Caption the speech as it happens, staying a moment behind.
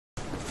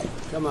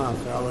Come on,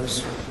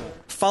 fellas.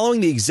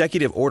 Following the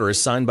executive order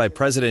signed by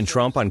President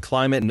Trump on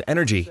climate and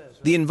energy,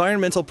 the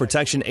Environmental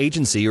Protection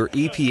Agency, or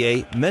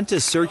EPA, meant to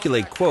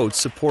circulate quotes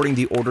supporting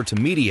the order to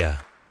media.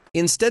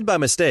 Instead, by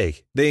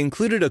mistake, they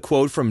included a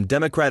quote from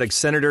Democratic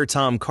Senator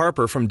Tom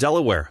Carper from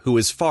Delaware, who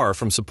is far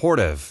from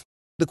supportive.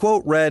 The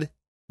quote read,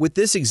 "With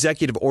this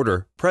executive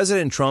order,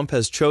 President Trump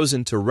has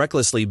chosen to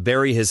recklessly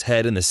bury his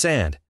head in the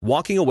sand,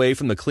 walking away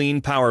from the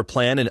Clean Power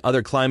Plan and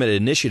other climate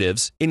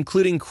initiatives,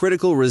 including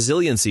critical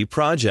resiliency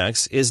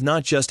projects, is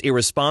not just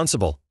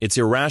irresponsible, it's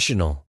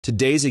irrational.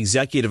 Today's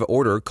executive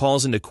order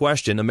calls into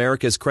question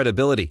America's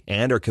credibility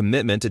and our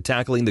commitment to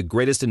tackling the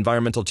greatest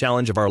environmental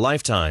challenge of our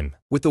lifetime.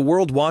 With the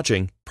world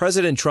watching,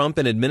 President Trump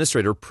and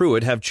Administrator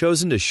Pruitt have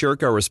chosen to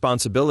shirk our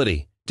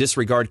responsibility,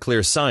 disregard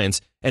clear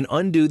science, and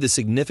undo the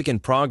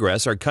significant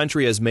progress our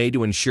country has made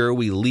to ensure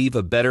we leave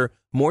a better,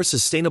 more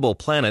sustainable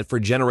planet for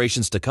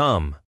generations to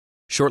come."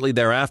 Shortly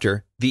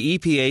thereafter, the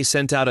EPA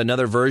sent out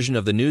another version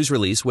of the news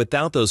release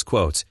without those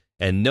quotes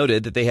and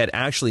noted that they had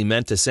actually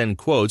meant to send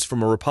quotes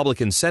from a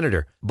Republican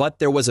senator, but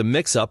there was a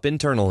mix-up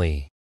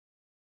internally.